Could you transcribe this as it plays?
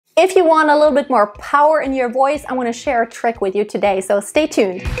If you want a little bit more power in your voice, I want to share a trick with you today, so stay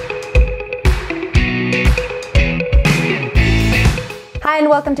tuned. Hi and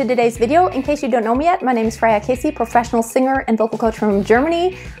welcome to today's video. In case you don't know me yet, my name is Freya, professional singer and vocal coach from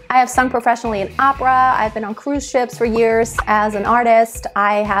Germany. I have sung professionally in opera. I've been on cruise ships for years as an artist.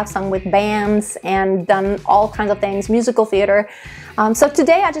 I have sung with bands and done all kinds of things, musical theater. So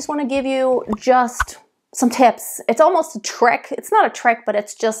today I just want to give you just some tips. It's almost a trick. It's not a trick, but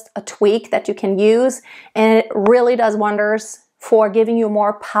it's just a tweak that you can use, and it really does wonders for giving you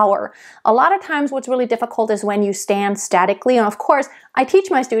more power. A lot of times what's really difficult is when you stand statically, and of course I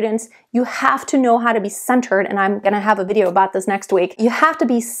teach my students you have to know how to be centered, and I'm gonna have a video about this next week. You have to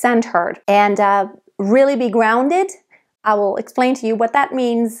be centered and really be grounded. I will explain to you what that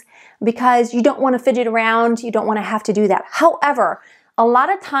means, because you don't want to fidget around, you don't want to have to do that. However, a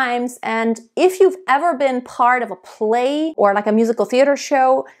lot of times, and if you've ever been part of a play or like a musical theater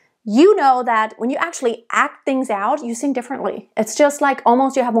show, you know that when you actually act things out, you sing differently. It's just like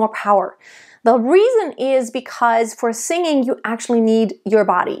almost you have more power. The reason is because for singing, you actually need your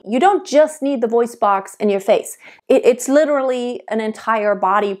body. You don't just need the voice box in your face. It's literally an entire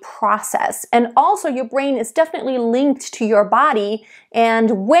body process. And also your brain is definitely linked to your body.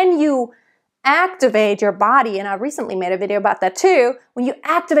 And when you activate your body, and I recently made a video about that too, when you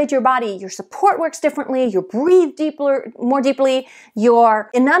activate your body, your support works differently, you breathe deeper, more deeply,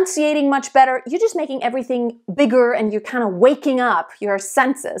 you're enunciating much better, you're just making everything bigger, and you're kind of waking up your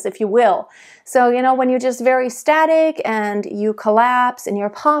senses, if you will. So, you know, when you're just very static and you collapse in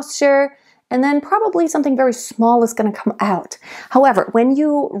your posture, and then probably something very small is going to come out. However, when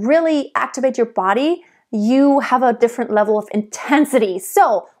you really activate your body, you have a different level of intensity.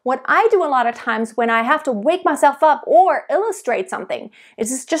 So what I do a lot of times when I have to wake myself up or illustrate something,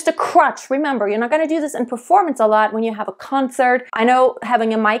 it's just a crutch. Remember, you're not going to do this in performance a lot when you have a concert. I know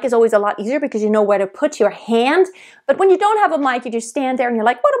having a mic is always a lot easier because you know where to put your hand. But when you don't have a mic, you just stand there and you're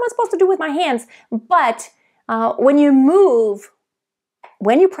like, what am I supposed to do with my hands? But when you move,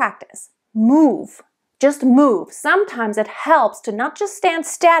 when you practice, move. Just move. Sometimes it helps to not just stand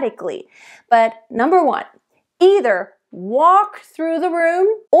statically, but number one, either walk through the room,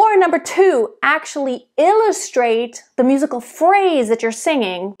 or number two, actually illustrate the musical phrase that you're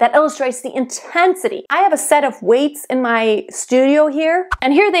singing that illustrates the intensity. I have a set of weights in my studio here,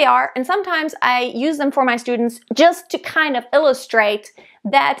 and here they are, and sometimes I use them for my students just to kind of illustrate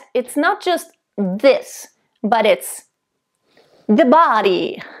that it's not just this, but it's the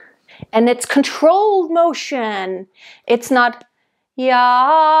body. And it's controlled motion. It's not, yeah,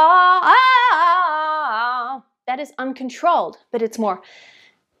 that is uncontrolled, but it's more,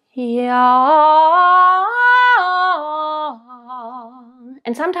 yeah.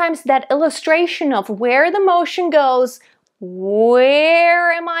 And sometimes that illustration of where the motion goes,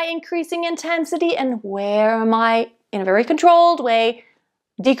 where am I increasing intensity and where am I, in a very controlled way,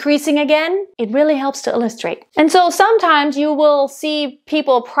 decreasing again, it really helps to illustrate. And so sometimes you will see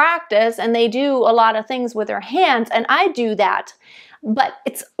people practice and they do a lot of things with their hands, and I do that. But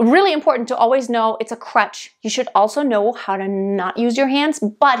it's really important to always know it's a crutch. You should also know how to not use your hands.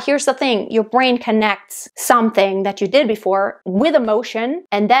 But here's the thing, your brain connects something that you did before with a motion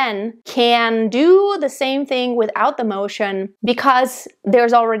and then can do the same thing without the motion because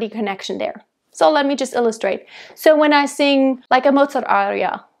there's already connection there. So let me just illustrate. So when I sing like a Mozart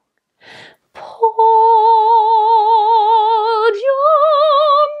aria, Poggi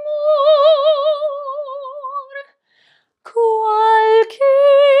amor, qualche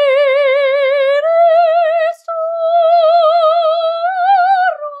ristoro.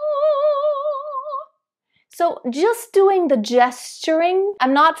 So just doing the gesturing,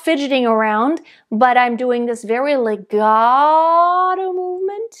 I'm not fidgeting around, but I'm doing this very legato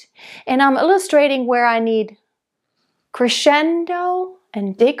movement, and I'm illustrating where I need crescendo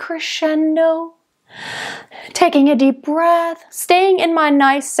and decrescendo, taking a deep breath, staying in my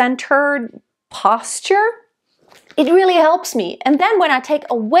nice centered posture. It really helps me. And then when I take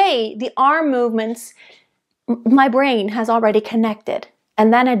away the arm movements, my brain has already connected,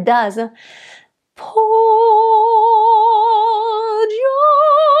 and then it does. I'm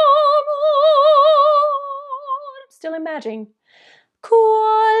still imagining.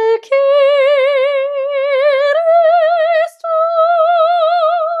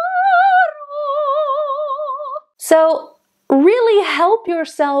 So really help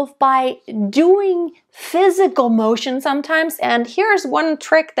yourself by doing physical motion sometimes. And here's one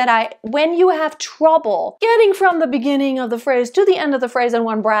trick that when you have trouble getting from the beginning of the phrase to the end of the phrase in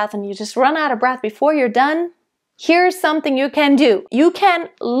one breath and you just run out of breath before you're done, here's something you can do. You can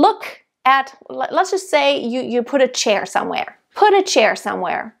look at, let's just say you put a chair somewhere. Put a chair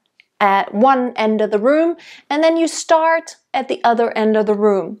somewhere at one end of the room, and then you start at the other end of the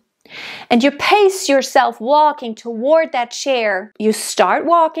room. And you pace yourself walking toward that chair. You start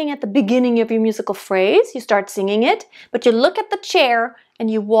walking at the beginning of your musical phrase, you start singing it, but you look at the chair and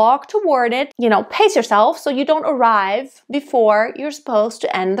you walk toward it, pace yourself so you don't arrive before you're supposed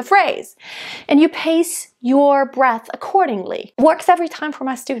to end the phrase. And you pace your breath accordingly. It works every time for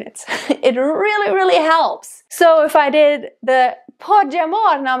my students. It really, really helps. So if I did the Poggi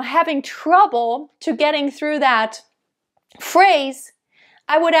amor and I'm having trouble to getting through that phrase,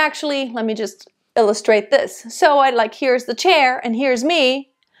 I would actually, let me just illustrate this. So I'd like, here's the chair and here's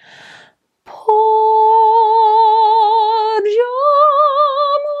me. Poggi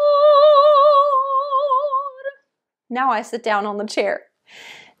amor. Now I sit down on the chair.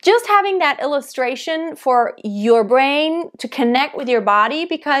 Just having that illustration for your brain to connect with your body,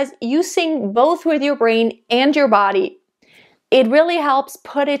 because you sing both with your brain and your body, it really helps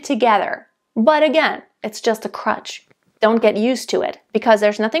put it together. But again, it's just a crutch. Don't get used to it, because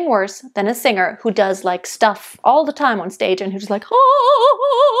there's nothing worse than a singer who does like stuff all the time on stage and who's like,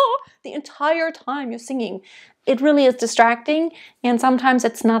 oh, the entire time you're singing. It really is distracting, and sometimes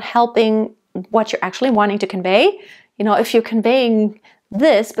it's not helping what you're actually wanting to convey. If you're conveying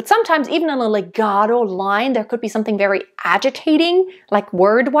this, but sometimes even in a legato line, there could be something very agitating, like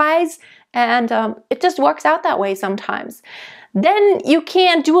word-wise, and it just works out that way sometimes. Then you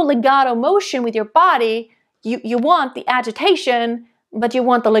can't do a legato motion with your body. You want the agitation, but you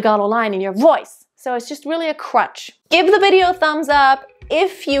want the legato line in your voice. So it's just really a crutch. Give the video a thumbs up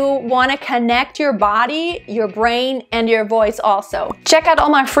if you want to connect your body, your brain, and your voice also. Check out all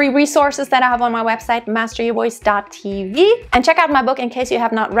my free resources that I have on my website, masteryourvoice.tv. And check out my book in case you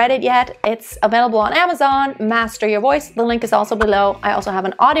have not read it yet. It's available on Amazon, Master Your Voice. The link is also below. I also have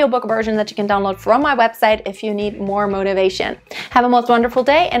an audiobook version that you can download from my website if you need more motivation. Have a most wonderful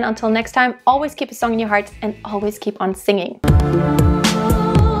day, and until next time, always keep a song in your heart and always keep on singing.